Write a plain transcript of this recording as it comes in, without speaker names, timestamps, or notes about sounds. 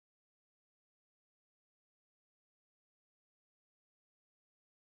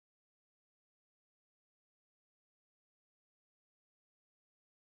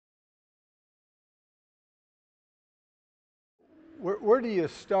Where do you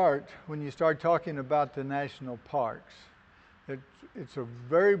start when you start talking about the national parks? It's a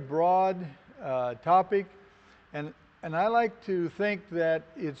very broad topic, and I like to think that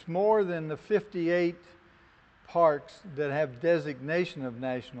it's more than the 58 parks that have designation of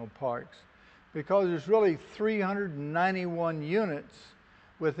national parks, because there's really 391 units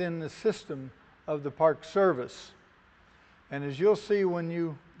within the system of the Park Service. And as you'll see when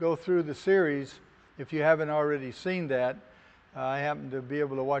you go through the series, if you haven't already seen that, I happened to be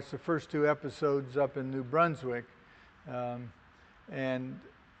able to watch the first 2 episodes up in New Brunswick. And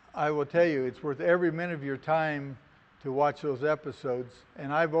I will tell you, it's worth every minute of your time to watch those episodes.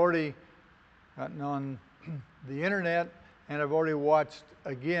 And I've already gotten on the internet, and I've already watched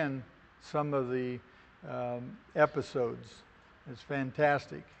again some of the episodes. It's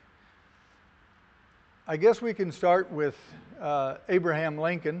fantastic. I guess we can start with Abraham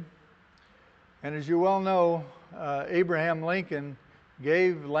Lincoln. And as you well know, Abraham Lincoln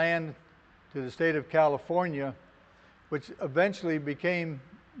gave land to the state of California, which eventually became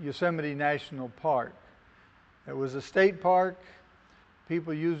Yosemite National Park. It was a state park.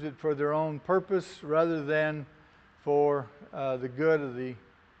 People used it for their own purpose rather than for the good of the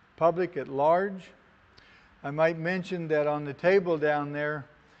public at large. I might mention that on the table down there,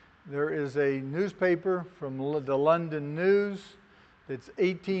 there is a newspaper from the London News. It's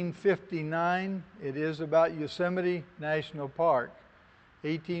 1859. It is about Yosemite National Park.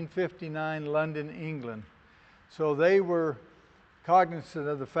 1859, London, England. So they were cognizant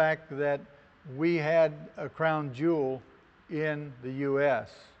of the fact that we had a crown jewel in the U.S.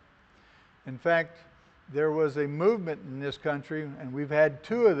 In fact, there was a movement in this country, and we've had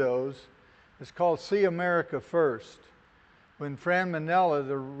 2 of those. It's called See America First. When Fran Manella,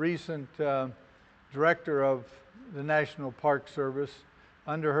 the recent director of the National Park Service,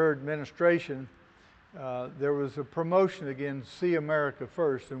 under her administration, there was a promotion again, See America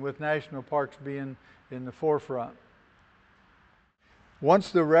First, and with national parks being in the forefront.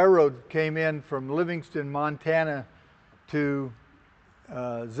 Once the railroad came in from Livingston, Montana to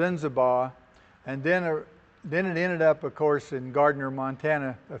Zanzibar, and then it ended up, of course, in Gardner,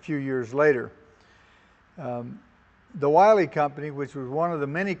 Montana a few years later. The Wiley Company, which was one of the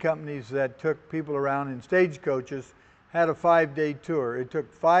many companies that took people around in stagecoaches, had a 5-day tour. It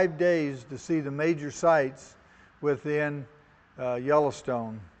took 5 days to see the major sites within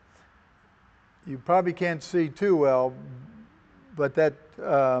Yellowstone. You probably can't see too well, but that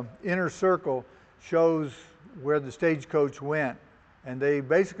inner circle shows where the stagecoach went. And they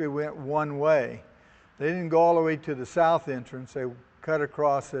basically went one way. They didn't go all the way to the south entrance. They cut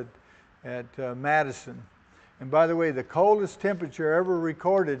across at Madison. And by the way, the coldest temperature ever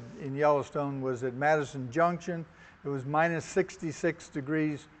recorded in Yellowstone was at Madison Junction. It was minus 66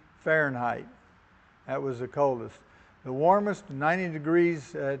 degrees Fahrenheit. That was the coldest. The warmest, 90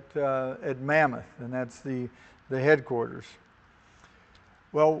 degrees at Mammoth, and that's the headquarters.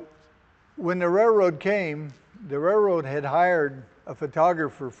 Well, when the railroad came, the railroad had hired a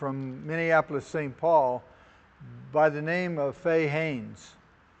photographer from Minneapolis, St. Paul by the name of Fay Haynes.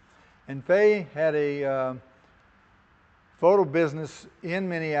 And Fay had a photo business in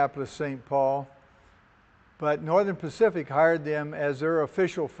Minneapolis, St. Paul, but Northern Pacific hired them as their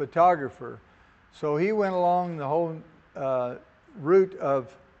official photographer. So he went along the whole route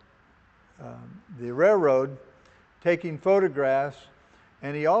of the railroad taking photographs,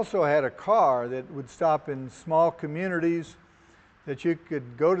 and he also had a car that would stop in small communities that you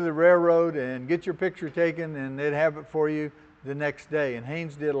could go to the railroad and get your picture taken, and they'd have it for you the next day. And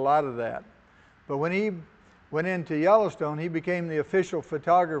Haynes did a lot of that. But when he went into Yellowstone, he became the official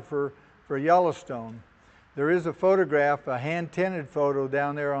photographer for Yellowstone. There is a photograph, a hand-tinted photo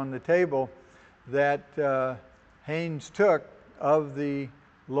down there on the table that Haynes took of the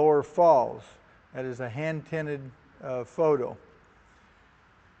lower falls. That is a hand-tinted photo.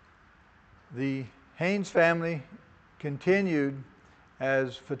 The Haynes family continued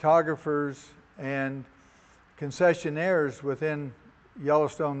as photographers and concessionaires within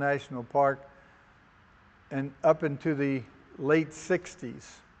Yellowstone National Park and up into the late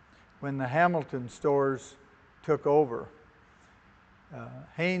 60s when the Hamilton stores took over.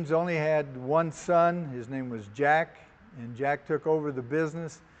 Haynes only had one son. His name was Jack, and Jack took over the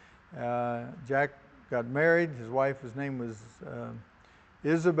business. Jack got married. His wife's name was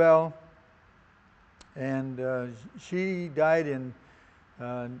Isabel, and she died in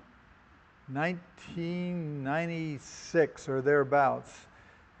 1996 or thereabouts.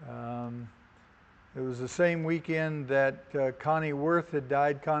 It was the same weekend that Connie Worth had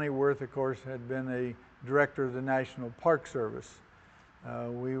died. Connie Worth, of course, had been a director of the National Park Service.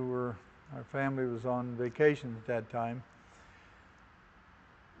 Our family was on vacation at that time.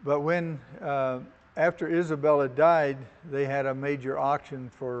 But when, after Isabella died, they had a major auction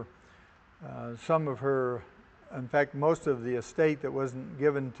for some of her, in fact, most of the estate that wasn't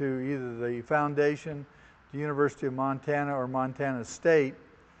given to either the foundation, the University of Montana, or Montana State.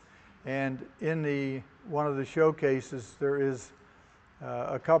 And in one of the showcases, there is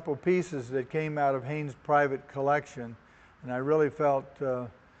a couple pieces that came out of Haynes' private collection, and I really felt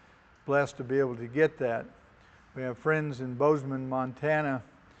blessed to be able to get that. We have friends in Bozeman, Montana,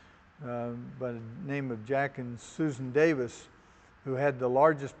 by the name of Jack and Susan Davis, who had the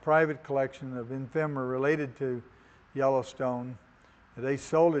largest private collection of ephemera related to Yellowstone. They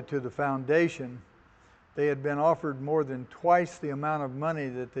sold it to the foundation. They had been offered more than twice the amount of money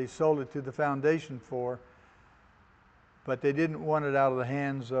that they sold it to the foundation for, but they didn't want it out of the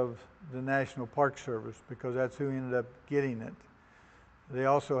hands of the National Park Service because that's who ended up getting it. They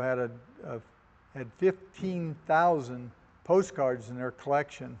also had 15,000 postcards in their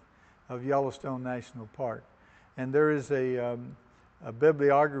collection of Yellowstone National Park. And there is a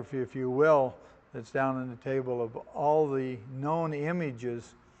bibliography, if you will, that's down on the table of all the known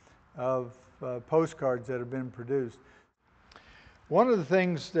images of postcards that have been produced. One of the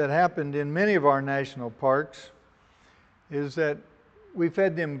things that happened in many of our national parks is that we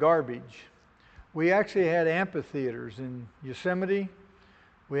fed them garbage. We actually had amphitheaters in Yosemite.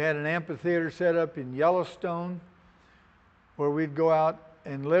 We had an amphitheater set up in Yellowstone where we'd go out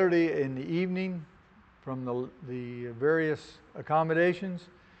and literally in the evening from the various accommodations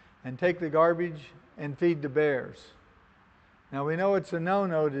and take the garbage and feed the bears. Now we know it's a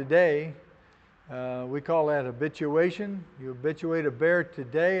no-no today. We call that habituation. You habituate a bear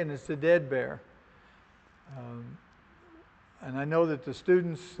today and it's a dead bear. And I know that the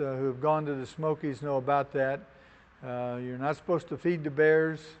students who have gone to the Smokies know about that. You're not supposed to feed the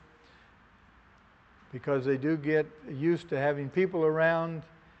bears because they do get used to having people around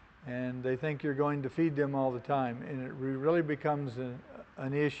and they think you're going to feed them all the time, and it really becomes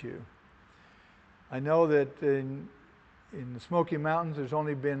an issue. I know that in the Smoky Mountains there's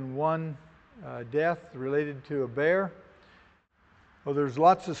only been one death related to a bear. Well, there's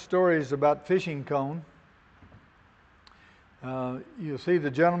lots of stories about fishing cone. You'll see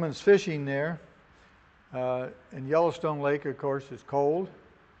the gentleman's fishing there. And Yellowstone Lake, of course, is cold.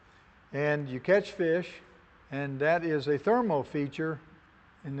 And you catch fish, and that is a thermo feature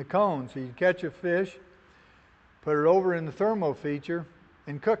in the cone. So you catch a fish, put it over in the thermo feature,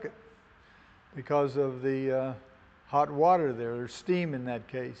 and cook it because of the hot water there. There's steam in that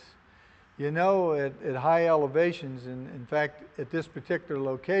case. You know, at high elevations, and in fact, at this particular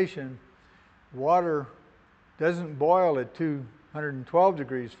location, water doesn't boil at 212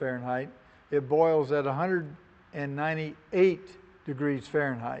 degrees Fahrenheit. It boils at 198 degrees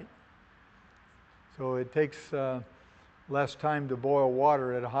Fahrenheit. So it takes less time to boil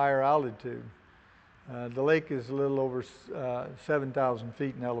water at a higher altitude. The lake is a little over 7,000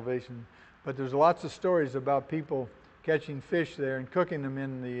 feet in elevation, but there's lots of stories about people catching fish there and cooking them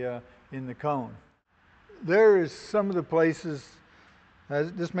in the cone. There is some of the places,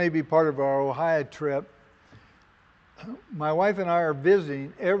 this may be part of our Ohio trip. My wife and I are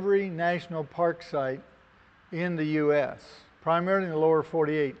visiting every national park site in the U.S., primarily in the lower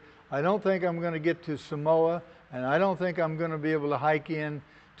 48. I don't think I'm going to get to Samoa, and I don't think I'm going to be able to hike in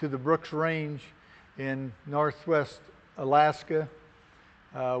to the Brooks Range in northwest Alaska.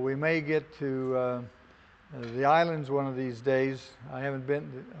 We may get to the islands one of these days. I haven't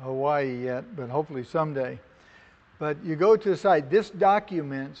been to Hawaii yet, but hopefully someday. But you go to a site, this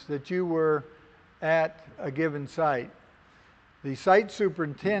documents that you were at a given site. The site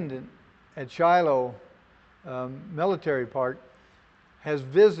superintendent at Shiloh Military Park has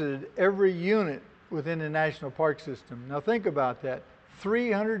visited every unit within the National Park System. Now think about that,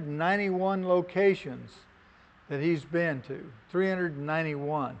 391 locations that he's been to,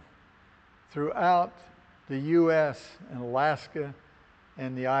 391 throughout the U.S. and Alaska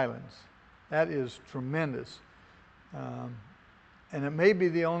and the islands. That is tremendous. And it may be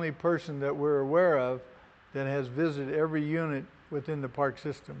the only person that we're aware of that has visited every unit within the park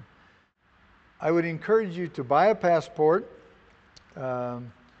system. I would encourage you to buy a passport,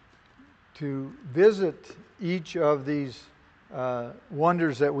 to visit each of these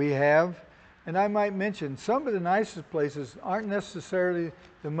wonders that we have. And I might mention some of the nicest places aren't necessarily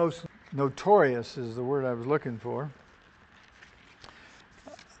the most notorious, is the word I was looking for.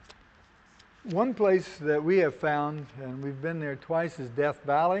 One place that we have found, and we've been there twice, is Death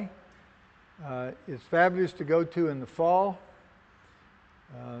Valley. It's fabulous to go to in the fall.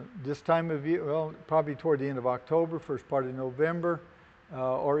 This time of year, well, probably toward the end of October, first part of November,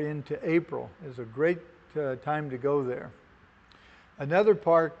 or into April is a great time to go there. Another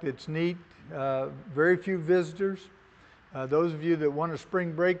park that's neat, very few visitors. Those of you that want a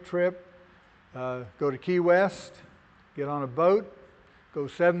spring break trip, go to Key West, get on a boat, go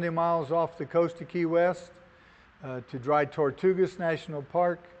 70 miles off the coast of Key West to Dry Tortugas National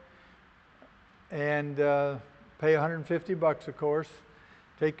Park, and pay $150 of course.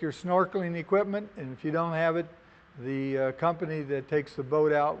 Take your snorkeling equipment, and if you don't have it, the company that takes the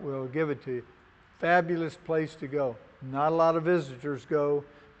boat out will give it to you. Fabulous place to go. Not a lot of visitors go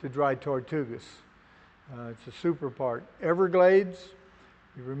to Dry Tortugas. It's a super park. Everglades,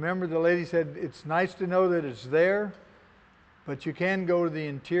 you remember the lady said it's nice to know that it's there, but you can go to the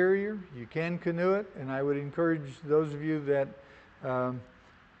interior, you can canoe it, and I would encourage those of you that are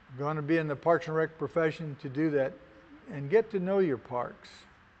going to be in the Parks and Rec profession to do that and get to know your parks.